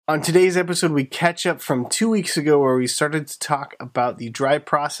On today's episode, we catch up from 2 weeks ago where we started to talk about the dry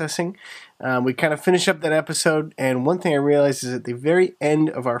processing. We kind of finish up that episode, and one thing I realized is at the very end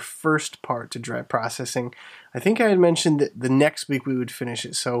of our first part to dry processing, I think I had mentioned that the next week we would finish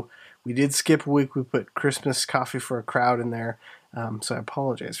it. So we did skip a week. We put Christmas coffee for a crowd in there, so I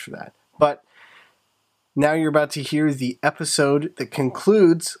apologize for that. But now you're about to hear the episode that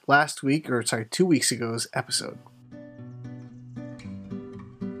concludes 2 weeks ago's episode.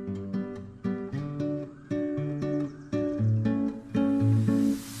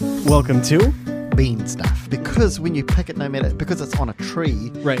 Welcome to Bean stuff, because when you pick it, because it's on a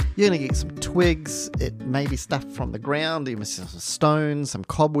tree, right, you're going to get some twigs. It may be stuff from the ground, even some stones, some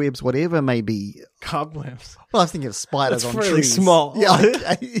cobwebs, whatever it may be. Cobwebs. Well, I was thinking of spiders on really trees. Small. Yeah.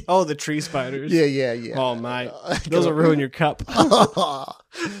 Okay. Oh, the tree spiders. Yeah. Oh my, those will ruin your cup.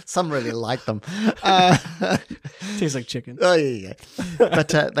 Some really like them. Tastes like chicken. Oh yeah.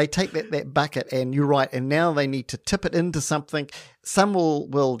 But they take that bucket, and you're right. And now they need to tip it into something. Some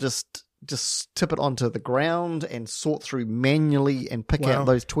will just tip it onto the ground and sort through manually and pick out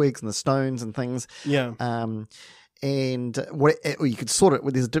those twigs and the stones and things. Yeah. Or you could sort it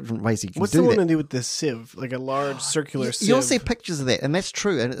with. There's different ways you can do that. What's the one to do with the sieve, like a large circular sieve? You'll see pictures of that, and that's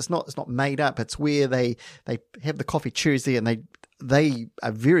true. And it's not made up. It's where they have the coffee cherries there, and they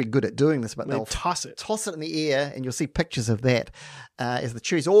are very good at doing this. But they'll toss it in the air, and you'll see pictures of that as the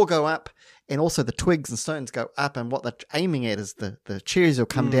cherries all go up. And also the twigs and stones go up, and what they're aiming at is the cherries will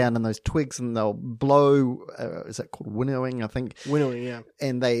come down and those twigs, and they'll blow. Is that called winnowing? I think winnowing, yeah.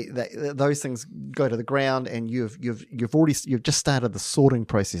 And those things go to the ground, and you've just started the sorting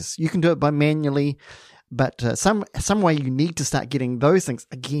process. You can do it by manually, but some way you need to start getting those things.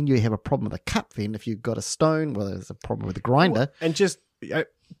 Again, you have a problem with a cup. Then if you've got a stone, well, there's a problem with the grinder. And just.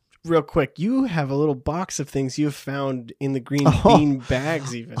 Real quick, you have a little box of things you've found in the green bean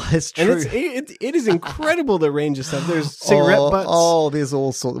bags even. It's true. And it is incredible, the range of stuff. There's cigarette butts. Oh, there's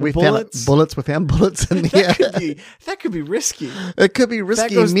all sorts. We bullets. found bullets. We found bullets in there. That could be risky. It could be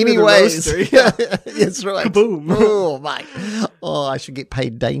risky in many ways. Yeah. That's right. Kaboom. Oh, my. Oh, I should get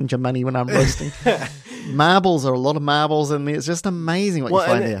paid danger money when I'm roasting. Marbles are a lot of marbles in there. It's just amazing what you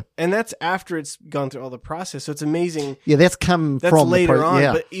find there. And that's after it's gone through all the process. So it's amazing. Yeah, that's from later on.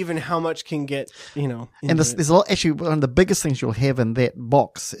 Yeah. But even how much can get, And there's a lot. Actually, one of the biggest things you'll have in that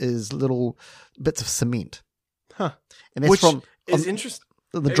box is little bits of cement. Huh. And that's is interesting.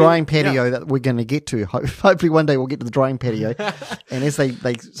 The drying patio that we're going to get to. Hopefully one day we'll get to the drying patio. And as they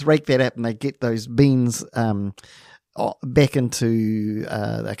rake that up and they get those beans back into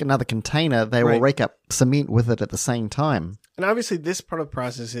like another container, they will rake up cement with it at the same time. And obviously this part of the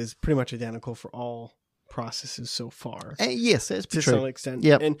process is pretty much identical for all processes so far. Yes, that's true. To some extent.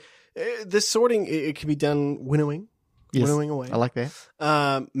 Yep. And the sorting, it can be done winnowing away. I like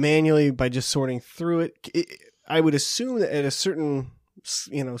that. Manually by just sorting through it. I would assume that at a certain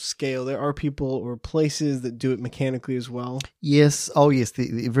scale, there are people or places that do it mechanically as well. Yes. Oh, yes,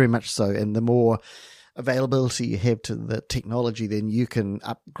 very much so. And the more availability you have to the technology, then you can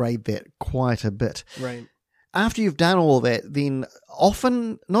upgrade that quite a bit. Right. After you've done all that, then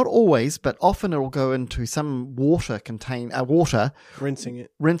often, not always, but often it will go into some water. Rinsing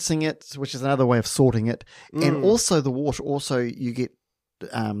it, which is another way of sorting it. And also the water, you get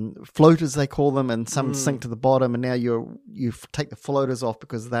floaters, they call them, and some sink to the bottom, and now you take the floaters off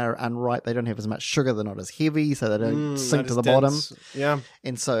because they're unripe. They don't have as much sugar, they're not as heavy, so they don't sink to the bottom. Yeah.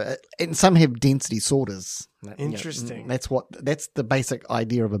 And so and some have density sorters. Interesting. That's the basic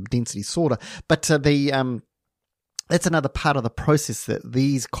idea of a density sorter. But that's another part of the process, that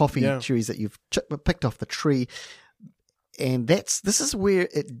these coffee cherries that you've picked off the tree. And this is where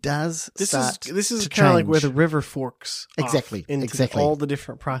it does start. This is kind of like where the river forks. Exactly. All the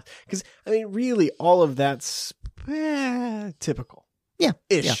different process. Because really, all of that's typical. Yeah.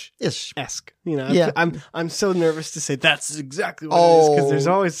 Ish. Esque. I'm so nervous to say that's exactly what it is, because there's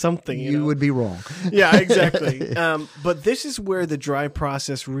always something. You would be wrong. Yeah, exactly. But this is where the dry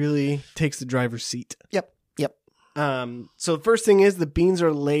process really takes the driver's seat. Yep. So the first thing is the beans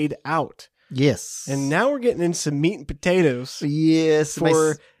are laid out. Yes. And now we're getting into some meat and potatoes. Yes.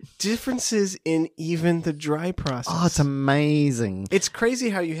 For differences in even the dry process. Oh, it's amazing. It's crazy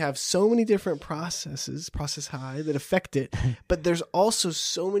how you have so many different processes, process high, that affect it. But there's also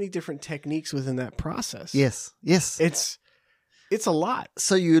so many different techniques within that process. Yes. It's a lot.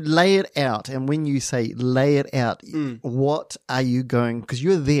 So you lay it out, and when you say lay it out, what are you going? Because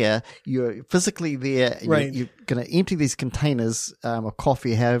you're physically there. Right. You're going to empty these containers of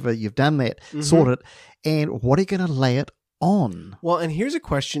coffee. However, you've done that, sort it, and what are you going to lay it on? Well, and here's a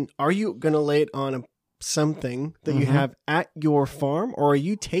question: are you going to lay it on a something that you have at your farm, or are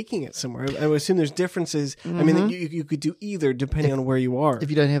you taking it somewhere? I would assume there's differences. I mean, you could do either depending on where you are. If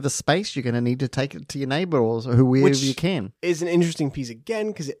you don't have the space, you're going to need to take it to your neighbor or whoever you can. Is an interesting piece again,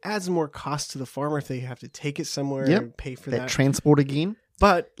 because it adds more cost to the farmer if they have to take it somewhere and pay for that transport again.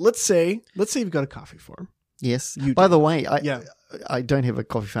 But let's say you've got a coffee farm. Yes. By the way, I don't have a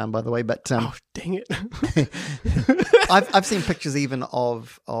coffee farm, by the way, but oh, dang it! I've seen pictures even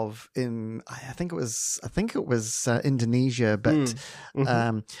of in I think it was Indonesia, but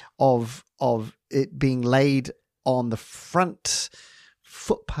of it being laid on the front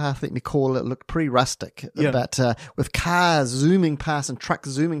footpath, let me call it, looked pretty rustic, but with cars zooming past and trucks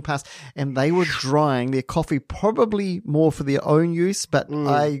zooming past, and they were drying their coffee probably more for their own use, but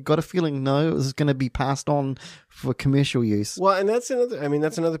I got a feeling it was going to be passed on for commercial use. Well, and that's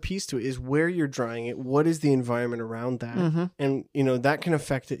another piece to it, is where you're drying it, what is the environment around that, and that can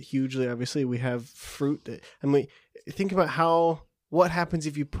affect it hugely. Obviously, we have fruit think about what happens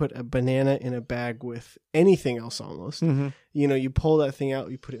if you put a banana in a bag with anything else almost? You pull that thing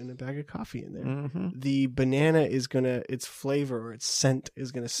out, you put it in a bag of coffee in there. The banana its flavor or its scent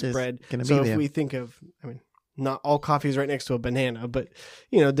is going to spread. So if we think of, not all coffee is right next to a banana, but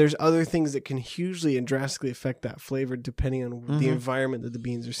there's other things that can hugely and drastically affect that flavor depending on the environment that the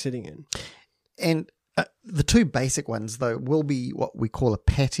beans are sitting in. And the two basic ones, though, will be what we call a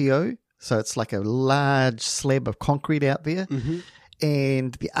patio. So it's like a large slab of concrete out there.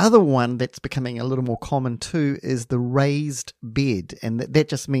 And the other one that's becoming a little more common too is the raised bed, and that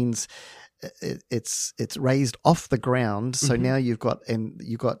just means it's raised off the ground. So now you've got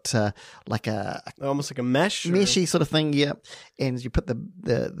like a almost like a meshy sort of thing, and you put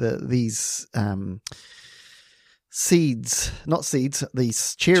these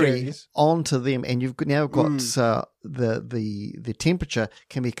these cherries onto them, and you've now got the temperature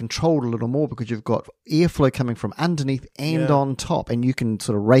can be controlled a little more because you've got airflow coming from underneath and on top, and you can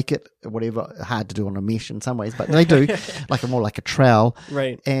sort of rake it, whatever. Hard to do on a mesh in some ways, but they do more like a trowel,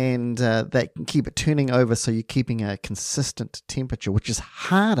 right? And they can keep it turning over, so you're keeping a consistent temperature, which is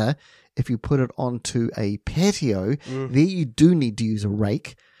harder if you put it onto a patio. There you do need to use a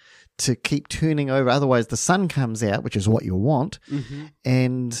rake to keep turning over, otherwise the sun comes out, which is what you want,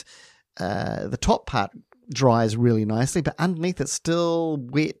 and the top part dries really nicely, but underneath it's still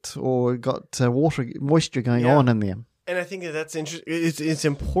wet or got moisture going on in there. And I think that's interesting. It's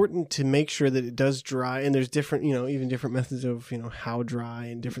important to make sure that it does dry, and there's different, even different methods of, how dry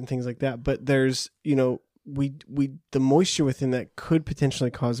and different things like that. But there's, the moisture within that could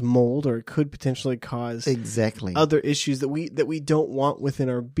potentially cause mold, or it could potentially cause other issues that we don't want within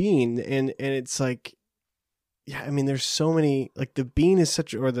our bean. And it's like, there's so many, like the bean is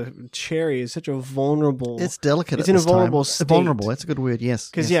or the cherry is such a vulnerable. It's delicate. It's in a vulnerable state. Vulnerable. That's a good word. Yes.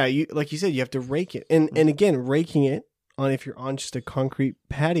 Because like you said, you have to rake it, and again, raking it if you're on just a concrete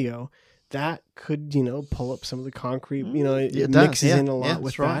patio, that could pull up some of the concrete. It mixes in a lot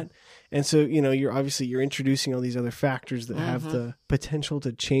with that. And so, you're introducing all these other factors that have the potential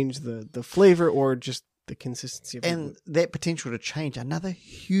to change the flavor or just the consistency of and that potential to change. Another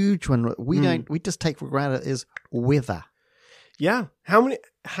huge one we just take for granted is weather. Yeah.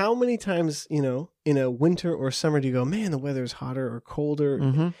 How many times, in a winter or summer do you go, man, the weather is hotter or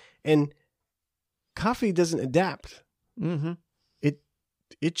colder? And coffee doesn't adapt.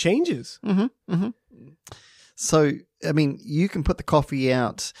 It changes. So, you can put the coffee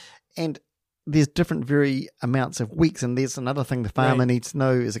out, and there's different amounts of weeks, and there's another thing the farmer needs to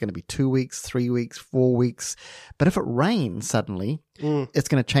know. Is it going to be 2 weeks, 3 weeks, 4 weeks? But if it rains suddenly, it's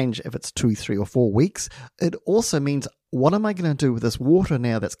going to change if it's 2, 3, or 4 weeks. It also means, what am I going to do with this water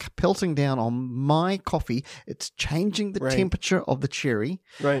now that's pelting down on my coffee? It's changing the temperature of the cherry.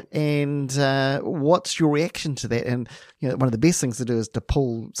 Right. And what's your reaction to that? And one of the best things to do is to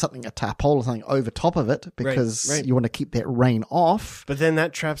pull a tarpaulin or something over top of it, because you want to keep that rain off. But then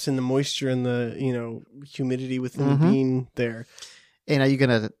that traps in the moisture and the humidity within the bean there. And are you going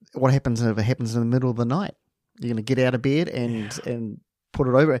to? What happens if it happens in the middle of the night? You're going to get out of bed and put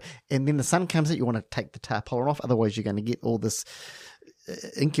it over, and then the sun comes out. You want to take the tarpaulin off, otherwise you're going to get all this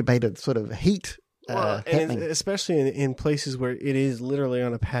incubated sort of heat. And especially in places where it is literally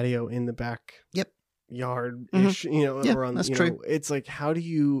on a patio in the back. Yard ish, or on, that's true. It's like, how do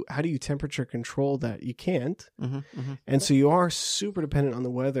you temperature control that? You can't. And so you are super dependent on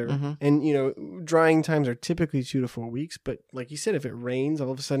the weather. And drying times are typically 2 to 4 weeks, but like you said, if it rains,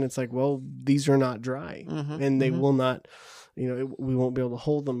 all of a sudden it's like, well, these are not dry, and they will not, we won't be able to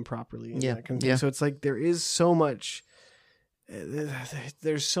hold them properly. And that kind of thing. So it's like there is so much.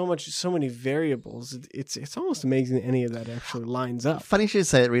 there's so many variables. It's almost amazing that any of that actually lines up. Funny you should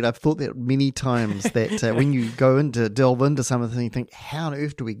say it, Reed. I've thought that many times that when you delve into something, you think, how on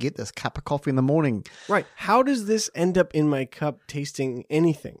earth do we get this cup of coffee in the morning? Right. How does this end up in my cup tasting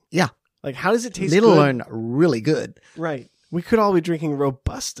anything? Yeah. Like, how does it taste Let good? alone really good. Right. We could all be drinking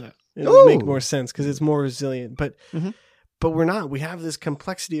Robusta. It Ooh. would make more sense because it's more resilient. But Mhm. but we're not. We have this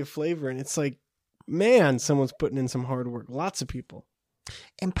complexity of flavor, and it's like, man, someone's putting in some hard work. Lots of people.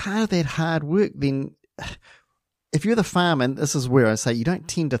 And part of that hard work, then, if you're the farmer, and this is where I say you don't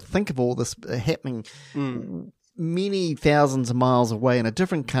tend to think of all this happening many thousands of miles away in a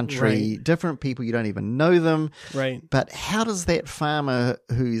different country, different people, you don't even know them. Right. But how does that farmer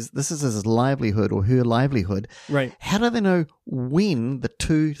this is his livelihood or her livelihood, Right. how do they know when the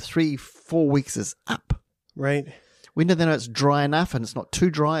 2, 3, 4 weeks is up? Right. When do they know it's dry enough and it's not too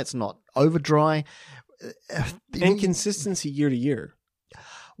dry, it's not over dry? And consistency year to year.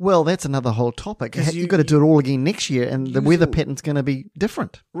 Well, that's another whole topic. 'Cause You've got to do it all again next year, and the weather pattern's going to be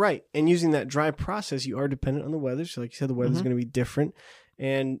different. Right. And using that dry process, you are dependent on the weather. So like you said, the weather's going to be different.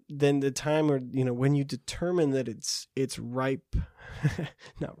 And then the time when you determine that it's ripe,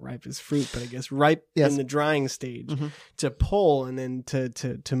 not ripe as fruit, but I guess ripe in the drying stage to pull and then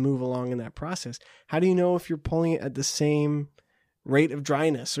to move along in that process. How do you know if you're pulling it at the same rate of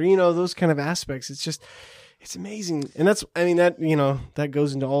dryness or, those kind of aspects? It's amazing. And that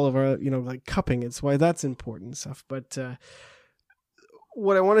goes into all of our, like cupping. It's why that's important and stuff. But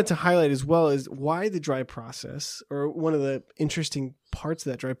what I wanted to highlight as well is why the dry process, or one of the interesting parts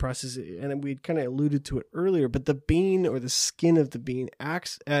of that dry process, and we kind of alluded to it earlier, but the bean or the skin of the bean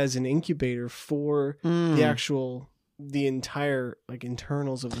acts as an incubator for the entire like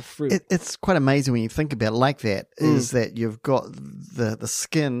internals of the fruit. It's quite amazing when you think about it like that, is that you've got the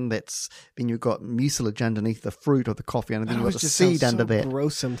skin, then you've got mucilage underneath the fruit or the coffee, and then you've got the seed under that.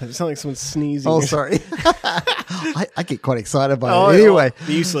 Gross sometimes. It sounds like someone's sneezing. Oh, sorry. I get quite excited by it. Anyway.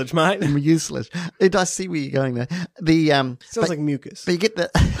 The mucilage, mate. Mucilage. It does see where you're going there. Sounds like mucus. But you get the...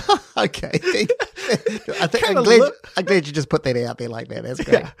 Okay. I'm glad you just put that out there like that. That's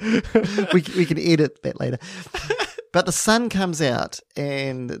great. Yeah. We can edit that later. But the sun comes out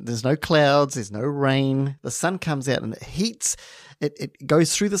and there's no clouds, there's no rain. The sun comes out and it heats, it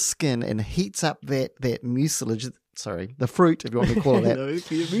goes through the skin and heats up that mucilage, the fruit, if you want me to call it that. No,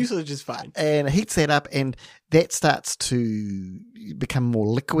 mucilage is fine. And it heats that up and that starts to become more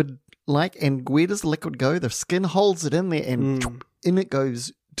liquid-like. And where does the liquid go? The skin holds it in there and in it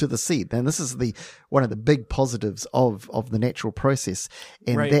goes to the seed. And this is one of the big positives of the natural process.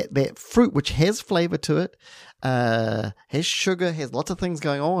 And that fruit, which has flavor to it, has sugar, has lots of things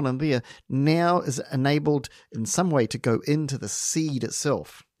going on in there, now is enabled in some way to go into the seed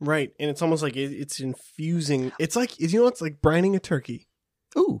itself. Right. And it's almost like it's infusing. It's like, it's like brining a turkey.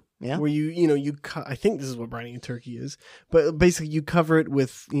 Ooh, yeah. Where I think this is what brining a turkey is, but basically you cover it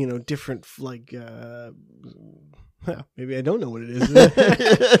with, different like, maybe I don't know what it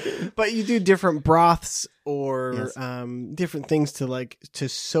is, but you do different broths or different things to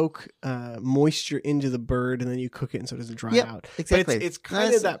soak moisture into the bird, and then you cook it and so it doesn't dry out. Exactly. But it's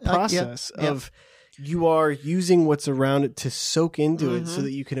kind of that process of you are using what's around it to soak into it so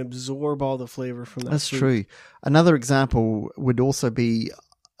that you can absorb all the flavor from that. That's fruit. true. Another example would also be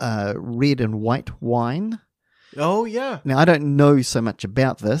red and white wine. Oh, yeah. Now, I don't know so much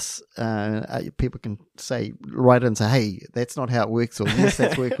about this. People can write in and say, hey, that's not how it works, or yes,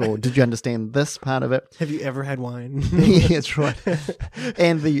 that's work, or did you understand this part of it? Have you ever had wine? Yeah, that's right.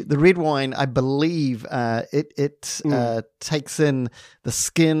 And the red wine, I believe, it takes in the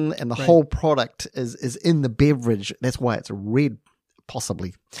skin, and the whole product is in the beverage. That's why it's red,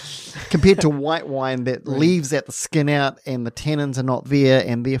 possibly, compared to white wine that leaves out the skin out and the tannins are not there,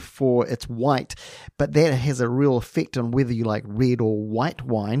 and therefore it's white. But that has a real effect on whether you like red or white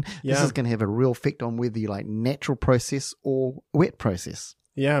wine. Yeah. This is going to have a real effect on whether you like natural process or wet process.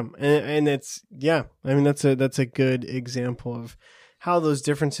 Yeah, and it's that's a good example of how those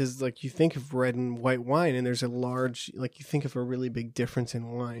differences, like you think of red and white wine, and there's a large, like you think of a really big difference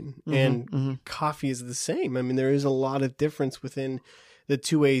in wine. And coffee is the same. I mean, there is a lot of difference within the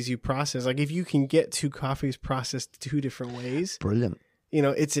two ways you process. Like if you can get two coffees processed two different ways. Brilliant.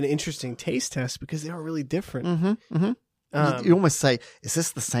 It's an interesting taste test because they are really different. You almost say, is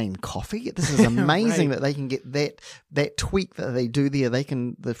this the same coffee? This is amazing that they can get that tweak that they do there. They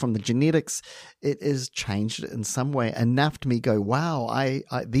can, from the genetics, it is changed in some way enough to me go, wow, I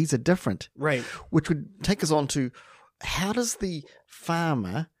these are different. Right. Which would take us on to, how does the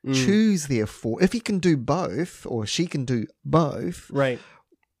farmer choose, therefore, if he can do both, or she can do both? Right.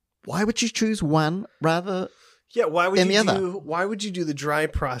 Why would you choose one rather Yeah, why would And you the do why would you do the dry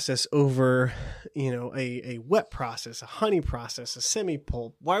process over, a wet process, a honey process, a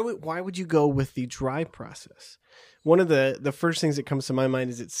semi-pulp? Why would you go with the dry process? One of the first things that comes to my mind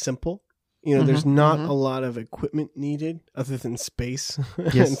is it's simple. There's not a lot of equipment needed other than space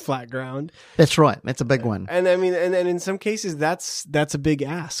and flat ground. That's right. That's a big one. And I mean, and in some cases, that's a big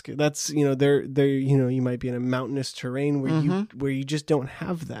ask. That's they're you might be in a mountainous terrain where you just don't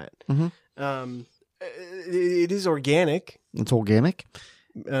have that. It is organic. It's organic.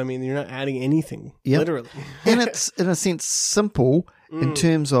 I mean, you're not adding anything, literally. And it's, in a sense, simple in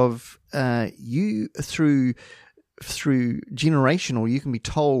terms of you, through generational, you can be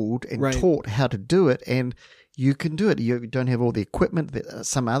told and taught how to do it, and you can do it. You don't have all the equipment that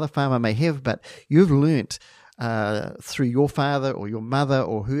some other farmer may have, but you've learnt through your father or your mother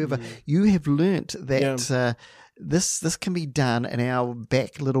or whoever, you have learnt that this can be done in our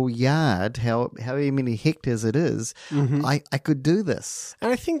back little yard, however many hectares it is. I could do this.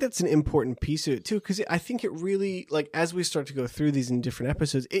 And I think that's an important piece of it too, because I think it really, like, as we start to go through these in different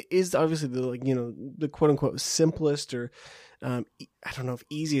episodes, it is obviously the quote unquote simplest, or I don't know if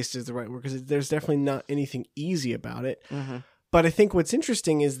easiest is the right word, because there's definitely not anything easy about it. But I think what's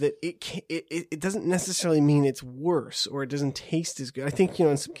interesting is that it doesn't necessarily mean it's worse or it doesn't taste as good. I think,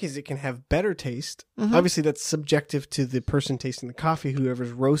 in some cases it can have better taste. Obviously that's subjective to the person tasting the coffee,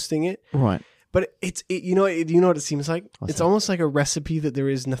 whoever's roasting it. Right. But you know what it seems like? It's almost like a recipe that there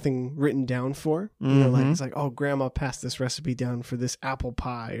is nothing written down for. Like it's like, oh, grandma passed this recipe down for this apple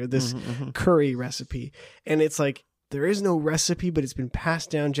pie or this curry recipe. And it's like, there is no recipe, but it's been passed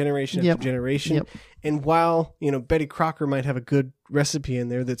down generation after generation. And while, Betty Crocker might have a good recipe in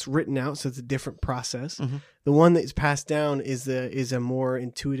there that's written out, so it's a different process, the one that's passed down is a more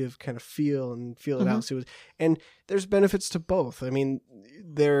intuitive kind of feel it out. And there's benefits to both. I mean,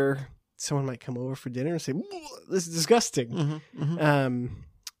 someone might come over for dinner and say, this is disgusting. I'm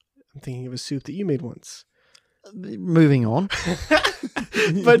thinking of a soup that you made once. Moving on.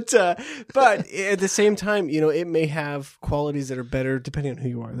 but at the same time, it may have qualities that are better depending on who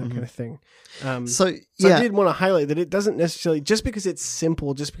you are, that kind of thing. So I did want to highlight that it doesn't necessarily, just because it's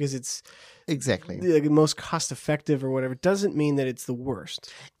simple, just because it's exactly the most cost effective or whatever, doesn't mean that it's the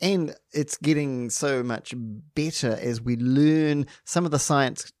worst. And it's getting so much better as we learn some of the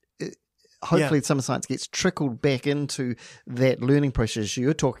science. Hopefully some science gets trickled back into that learning process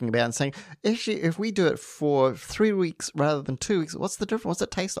you're talking about, and saying, actually, if we do it for 3 weeks rather than 2 weeks, what's the difference? What's it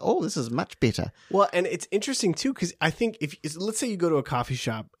taste? Oh, this is much better. Well, and it's interesting too, because I think let's say you go to a coffee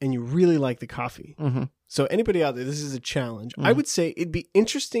shop and you really like the coffee. So anybody out there, this is a challenge. I would say it'd be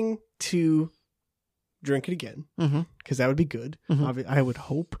interesting to drink it again, because that would be good. I would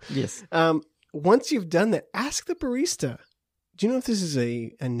hope. Yes. Once you've done that, ask the barista, do you know if this is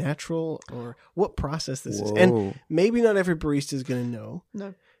a natural, or what process this is? And maybe not every barista is going to know.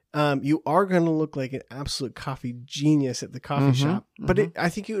 No. You are going to look like an absolute coffee genius at the coffee shop. But I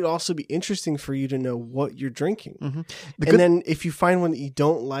think it would also be interesting for you to know what you're drinking. And then if you find one that you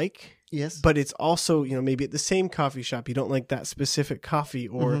don't like, but it's also, maybe at the same coffee shop, you don't like that specific coffee,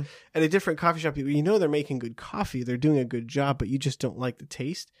 or at a different coffee shop, they're making good coffee, they're doing a good job, but you just don't like the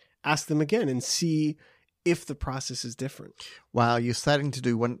taste, ask them again and see if the process is different. Wow, you're starting to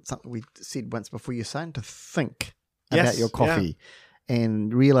do something we said once before. You're starting to think about your coffee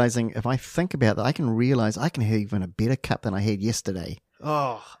and realizing, if I think about that, I can realize I can have even a better cup than I had yesterday.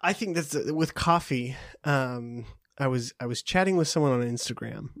 Oh, I think that's with coffee. I was chatting with someone on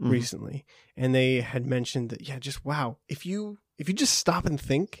Instagram recently, and they had mentioned that, just wow, if you just stop and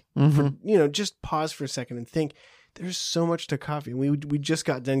think, just pause for a second and think, there's so much to coffee. We just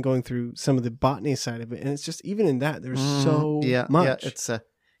got done going through some of the botany side of it, and it's just, even in that, there's so much. It's a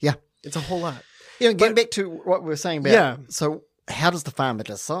whole lot. Getting back to what we were saying about. So how does the farmer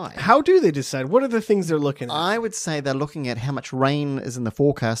decide? How do they decide? What are the things they're looking at? I would say they're looking at how much rain is in the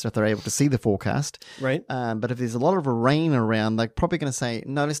forecast, if they're able to see the forecast. Right. But if there's a lot of rain around, they're probably going to say,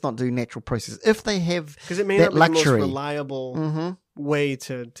 no, let's not do natural process. If they have, because it may not be the most reliable way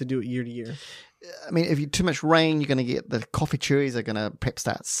to do it year to year. I mean, if you too much rain, you're going to get the coffee cherries are going to perhaps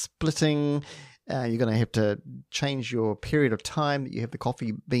start splitting. You're going to have to change your period of time that you have the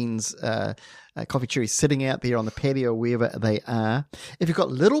coffee beans, coffee cherries sitting out there on the patio, wherever they are. If you've got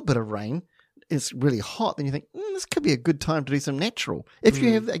a little bit of rain, it's really hot, then you think, this could be a good time to do some natural. If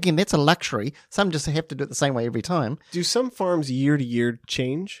you have, again, that's a luxury. Some just have to do it the same way every time. Do some farms year to year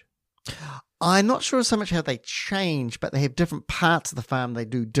change? I'm not sure so much how they change, but they have different parts of the farm. They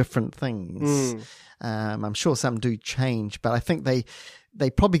do different things. I'm sure some do change, but I think they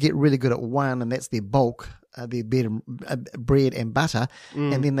probably get really good at one, and that's their bulk their bread and butter,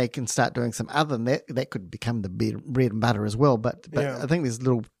 and then they can start doing some other than that. That could become the bread and butter as well. But I think there's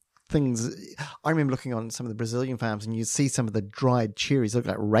little things. I remember looking on some of the Brazilian farms, and you see some of the dried cherries look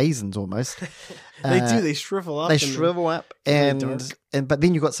like raisins almost. They do. They shrivel up. They shrivel up, and but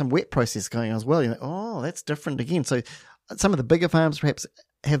then you've got some wet process going on as well. You're like, oh, that's different again. So some of the bigger farms perhaps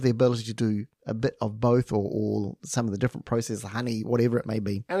have the ability to do a bit of both, or some of the different processes, honey, whatever it may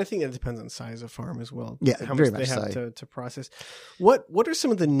be. And I think that depends on size of farm as well. Yeah, how very much they much have so. to process. What are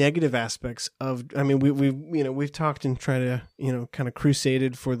some of the negative aspects of? I mean, we've talked and tried to kind of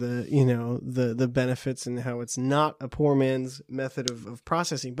crusaded for the the benefits and how it's not a poor man's method of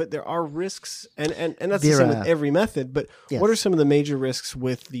processing, but there are risks, and that's the same with every method. But what are some of the major risks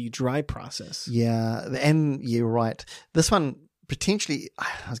with the dry process? Yeah, and you're right. This one potentially,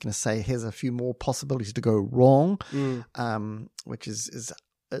 I was going to say, has a few more possibilities to go wrong, which is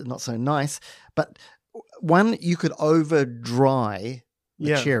not so nice. But one, you could over dry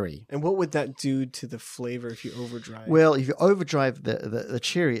the cherry. And what would that do to the flavor if you over dry it? Well, if you over dry the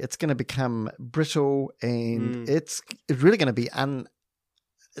cherry, it's going to become brittle, and it's really going to be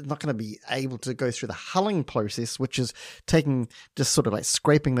not going to be able to go through the hulling process, which is taking, just sort of like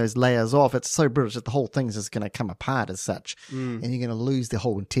scraping those layers off. It's so brittle that the whole thing's just going to come apart as such, and you're going to lose the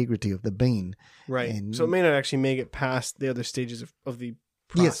whole integrity of the bean. Right. And so it may not actually make it past the other stages of the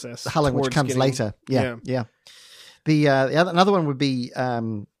process. Yes, the hulling, which comes later. Yeah. The another one would be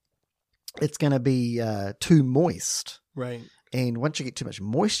it's going to be too moist. Right. And once you get too much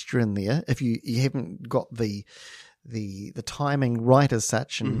moisture in there, if you haven't got the timing right as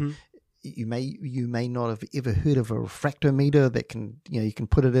such, and you may not have ever heard of a refractometer that can, you can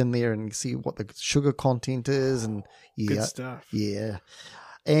put it in there and see what the sugar content is, and good stuff. Yeah.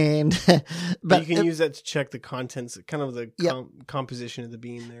 And but you can use that to check the contents, kind of the composition of the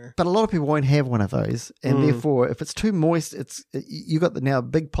bean there. But a lot of people won't have one of those, and therefore, if it's too moist, you got now a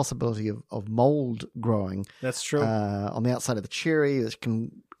big possibility of mold growing. That's true. On the outside of the cherry, it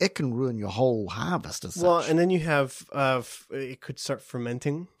can ruin your whole harvest as such. Well, and then you have it could start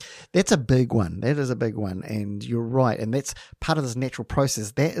fermenting. That's a big one. That is a big one, and you're right. And that's part of this natural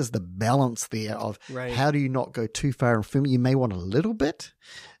process. That is the balance there of how do you not go too far in ferment. You may want a little bit,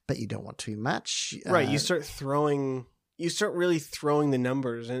 but you don't want too much. Right. You start really throwing the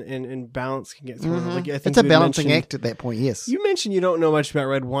numbers, and balance can get thrown. Like, I think it's a balancing act at that point, yes. You mentioned you don't know much about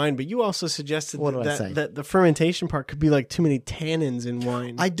red wine, but you also suggested that the fermentation part could be like too many tannins in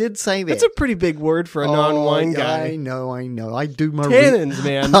wine. I did say that. That's a pretty big word for a non-wine guy. I know. I do my tannins,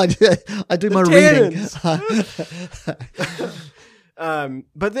 man. I do my reading.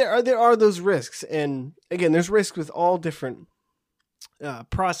 But there are those risks, and again, there's risks with all different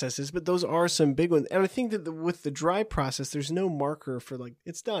processes, but those are some big ones. And I think that with the dry process, there's no marker for like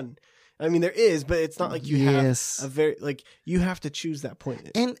it's done. I mean, there is, but it's not like you have a very you have to choose that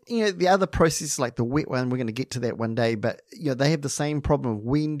point. And the other process, like the wet one, we're going to get to that one day. But they have the same problem of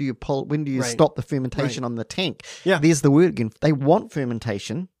when do you stop the fermentation on the tank? Yeah, there's the word again. They want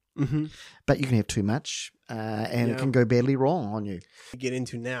fermentation, but you can have too much, and it can go badly wrong on you. Get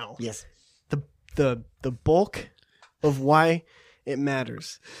into now. Yes, the bulk of why it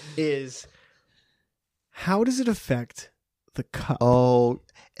matters is how does it affect the cup?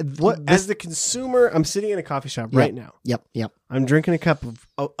 As the consumer, I'm sitting in a coffee shop right now. Yep. I'm drinking a cup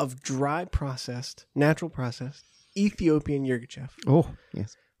of dry processed, natural processed Ethiopian Yirgacheffe. Oh,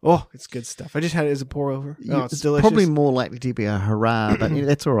 yes. Oh, it's good stuff. I just had it as a pour over. Oh, it's delicious. Probably more likely to be a hurrah, but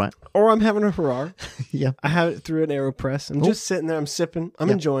that's all right. Or I'm having a hurrah. Yeah. I have it through an AeroPress. I'm just sitting there. I'm sipping. I'm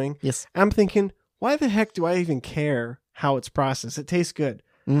enjoying. Yes. I'm thinking, why the heck do I even care how it's processed? It tastes good.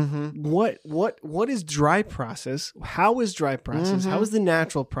 What is dry process? How is dry process? How is the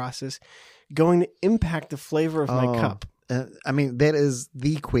natural process going to impact the flavor of my cup? I mean, that is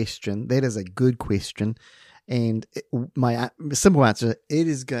the question. That is a good question. And my simple answer, it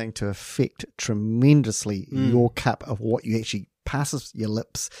is going to affect tremendously your cup of what you actually passes your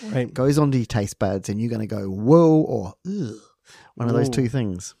lips, goes onto your taste buds, and you're going to go, whoa, or ugh. One of those two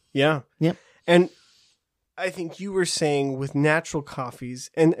things. Yeah. Yep. And I think you were saying with natural coffees,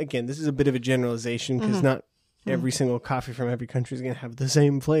 and again, this is a bit of a generalization because not every single coffee from every country is going to have the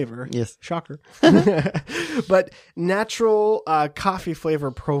same flavor. Yes. Shocker. But natural coffee flavor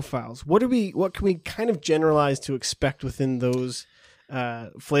profiles, what can we kind of generalize to expect within those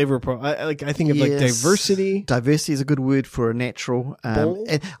flavor I think of like diversity. Diversity is a good word for a natural.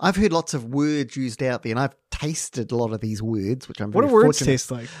 And I've heard lots of words used out there, and I've tasted a lot of these words, which I'm very fortunate. What do words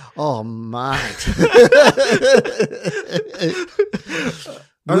taste like? Oh, mate.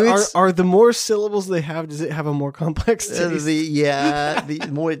 Are the more syllables they have, does it have a more complex taste? The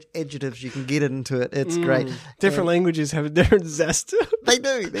more adjectives you can get into it, it's great. Different languages have a different zest. They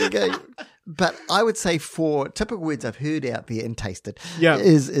do. There you go. But I would say for typical words I've heard out there and tasted,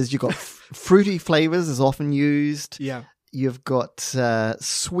 is you've got fruity flavors is often used. Yeah. You've got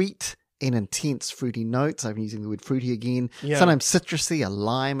sweet and intense fruity notes. I'm using the word fruity again. Yeah. Sometimes citrusy, a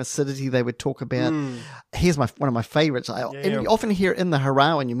lime acidity they would talk about. Here's one of my favorites. And you often hear in the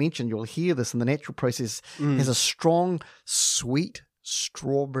Hurrah, when you mentioned, you'll hear this in the natural process, has a strong, sweet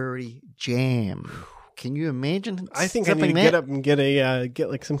strawberry jam. Can you imagine? I think I need to get up and get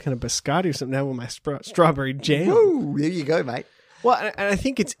like some kind of biscotti or something now with my strawberry jam. Woo, there you go, mate. Well, and I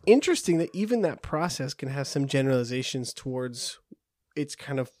think it's interesting that even that process can have some generalizations towards its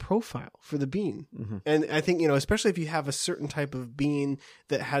kind of profile for the bean. And I think, especially if you have a certain type of bean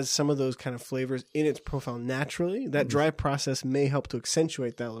that has some of those kind of flavors in its profile naturally, that dry process may help to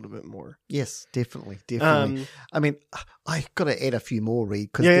accentuate that a little bit more. Yes, definitely. I mean, I got to add a few more,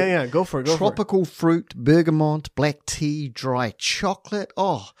 Reed. Yeah. Go for it. Tropical fruit, bergamot, black tea, dry chocolate.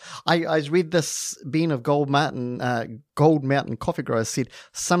 Oh, I read this bean of Gold Mountain coffee growers said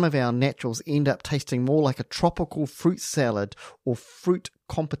some of our naturals end up tasting more like a tropical fruit salad or fruit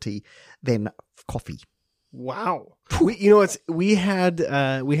compoti than coffee. Wow. We had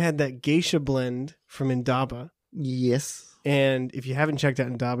that geisha blend from Indaba. Yes. And if you haven't checked out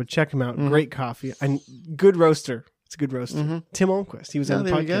Indaba, check him out. Great coffee and good roaster. It's a good roaster. Tim Olmquist. He was on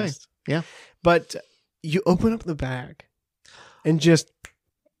the podcast. Yeah. But you open up the bag and just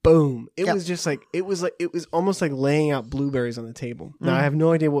boom. It was just like it was almost like laying out blueberries on the table. Now I have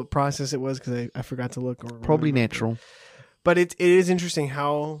no idea what process it was because I forgot to look. Probably natural. But it is interesting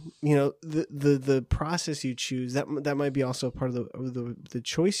how the process you choose that might be also part of the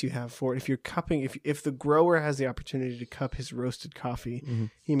choice you have for it. If you're cupping, if the grower has the opportunity to cup his roasted coffee,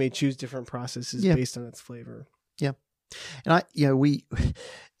 he may choose different processes based on its flavor. Yeah. And we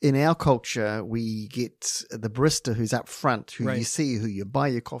in our culture, we get the barista who's up front, who you see, who you buy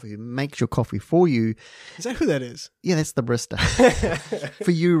your coffee, who makes your coffee for you. Is that who that is? Yeah, that's the barista. For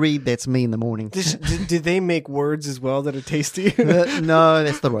you, Reed, that's me in the morning. Did they make words as well that are tasty? No,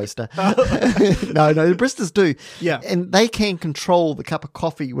 that's the roaster. No, the baristas do. Yeah. And they can control the cup of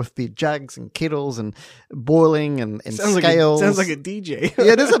coffee with their jugs and kettles and boiling and scales. Sounds like a DJ.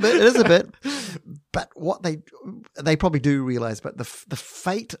 Yeah, it is a bit. But what they probably do realize, but the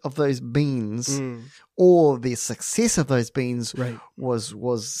fate of those beans or the success of those beans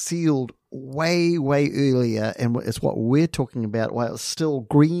was sealed way earlier, and it's what we're talking about while it's still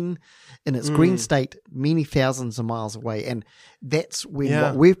green in its green state many thousands of miles away. And that's when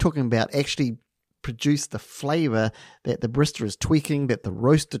what we're talking about actually produced the flavor that the barista is tweaking, that the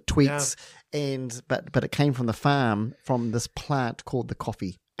roaster tweaks, but it came from the farm, from this plant called the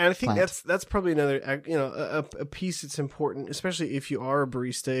coffee. And I think that's probably another, a piece that's important, especially if you are a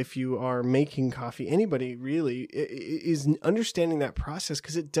barista, if you are making coffee, anybody really, is understanding that process,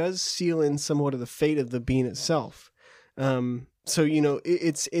 because it does seal in somewhat of the fate of the bean itself. So,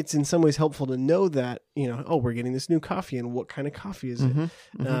 it's in some ways helpful to know that, we're getting this new coffee, and what kind of coffee is it?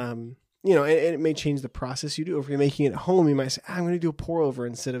 And it may change the process you do. If you're making it at home, you might say, I'm going to do a pour over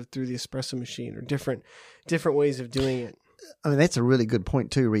instead of through the espresso machine, or different ways of doing it. I mean, that's a really good point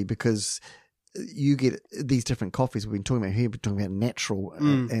too, Reed, because you get these different coffees we've been talking about here, we're talking about natural,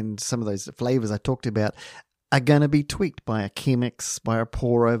 and some of those flavors I talked about are going to be tweaked by a Chemex, by a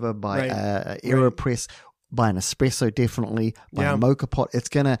pour over, by a AeroPress, by an espresso, definitely, by a mocha pot. It's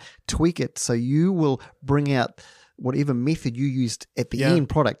going to tweak it, so you will bring out whatever method you used at the end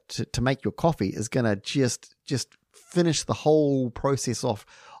product to make your coffee is going to just finish the whole process off,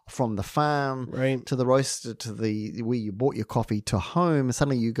 from the farm to the roaster to the where you bought your coffee to home. And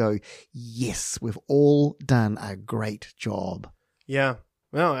suddenly you go, yes, we've all done a great job. Yeah.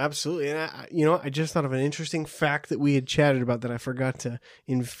 No, absolutely. And I just thought of an interesting fact that we had chatted about that I forgot to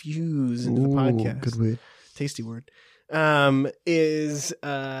infuse into the podcast. Good word. Tasty word. Is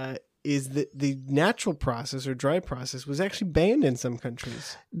that the natural process or dry process was actually banned in some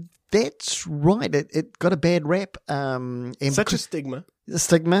countries. That's right. It got a bad rap. Such a stigma.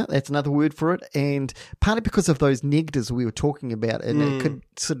 Stigma, that's another word for it. And partly because of those negatives we were talking about, and it could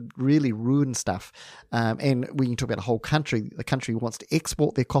sort of really ruin stuff. And when you talk about a whole country, the country wants to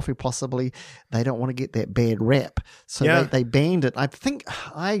export their coffee possibly. They don't want to get that bad rap. So they banned it. I think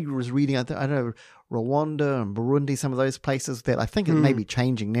I was reading, I don't know, Rwanda and Burundi, some of those places that I think it may be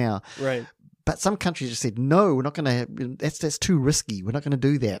changing now. Right. But some countries just said, no, we're not going to, that's too risky. We're not going to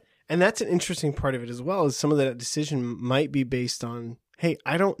do that. And that's an interesting part of it as well, is some of that decision might be based on, hey,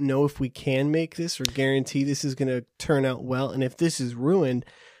 I don't know if we can make this or guarantee this is going to turn out well. And if this is ruined,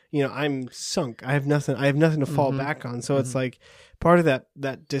 I'm sunk. I have nothing to fall back on. So it's like part of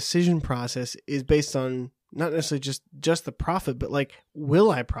that decision process is based on not necessarily just the profit, but like, will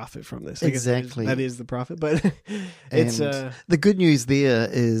I profit from this? Exactly. That is the profit, but it's the good news there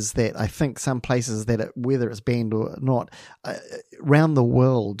is that I think some places that whether it's banned or not, around the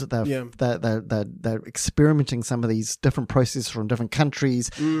world, they're experimenting some of these different processes from different countries,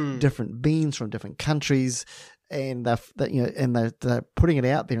 different beans from different countries. And they're putting it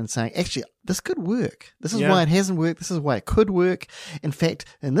out there and saying, actually, this could work. This is why it hasn't worked. This is why it could work. In fact,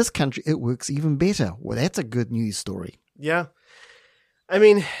 in this country, it works even better. Well, that's a good news story. Yeah, I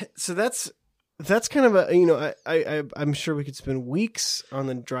mean, so that's kind of a I'm sure we could spend weeks on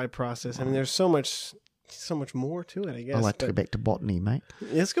the dry process. I mean, there's so much more to it, I guess. I like to go back to botany, mate.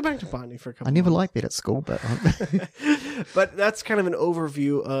 Yeah, let's go back to botany for a couple. I never liked that at school, but but that's kind of an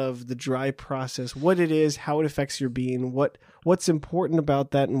overview of the dry process, what it is, how it affects your bean, what's important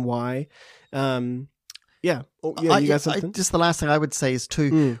about that, and why. You got something? Just the last thing I would say is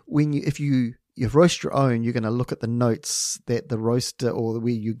too, if you roast your own, you're going to look at the notes that the roaster or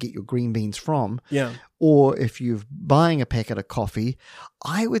where you get your green beans from. Yeah. Or if you're buying a packet of coffee,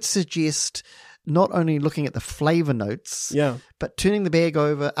 I would suggest not only looking at the flavor notes, but turning the bag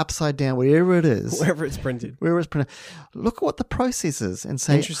over, upside down, wherever it is. Wherever it's printed. Look at what the process is and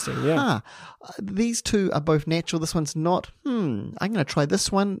say, interesting, these two are both natural. This one's not. I'm going to try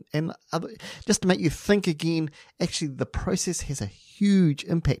this one. And just to make you think again, actually the process has a huge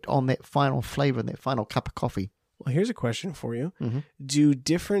impact on that final flavor and that final cup of coffee. Well, here's a question for you. Mm-hmm. Do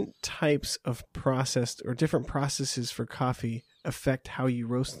different types of processed or different processes for coffee affect how you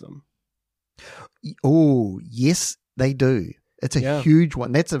roast them? Oh, yes, they do. It's a huge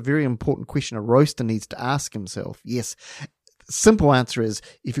one. That's a very important question a roaster needs to ask himself. Yes. Simple answer is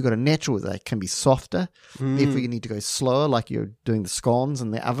if you've got a natural, they can be softer. Therefore, you need to go slower, like you're doing the scones in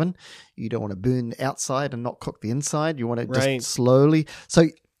the oven. You don't want to burn the outside and not cook the inside. You want it just slowly. So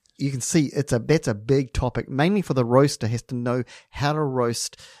you can see that's a big topic. Mainly for the roaster, has to know how to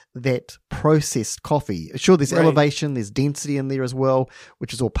roast that processed coffee. Sure, there's elevation, there's density in there as well,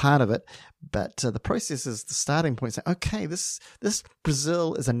 which is all part of it. But the process is the starting point. Saying, okay, this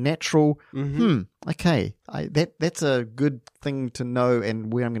Brazil is a natural. Okay, that's a good thing to know,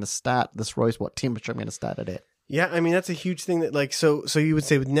 and where I'm going to start this roast, what temperature I'm going to start it at. Yeah, I mean, that's a huge thing that, like, so you would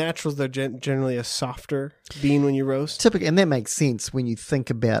say with naturals, they're generally a softer bean when you roast? Typically, and that makes sense when you think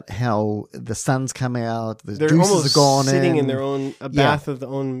about how the suns come out, the they're juices are gone sitting in their own, a bath of their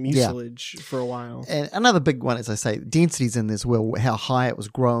own mucilage for a while. And another big one, as I say, density's in there as well, how high it was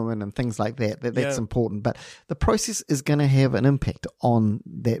growing and things like that. That's important. But the process is going to have an impact on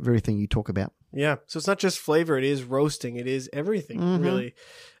that very thing you talk about. Yeah, so it's not just flavor, it is roasting, it is everything, really.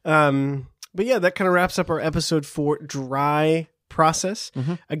 But yeah, that kind of wraps up our episode for dry process.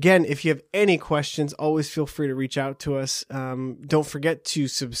 Again, if you have any questions, always feel free to reach out to us. Don't forget to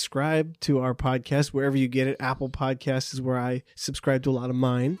subscribe to our podcast wherever you get it. Apple Podcasts is where I subscribe to a lot of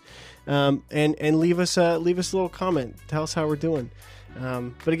mine. And leave us a little comment. Tell us how we're doing.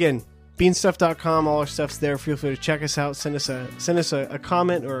 But again, beanstuff.com, all our stuff's there. Feel free to check us out. Send us a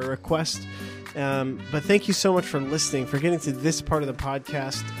comment or a request. But thank you so much for listening, for getting to this part of the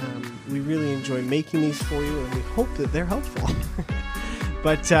podcast. We really enjoy making these for you, and we hope that they're helpful.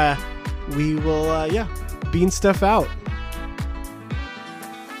 But we will, Bean Stuff out.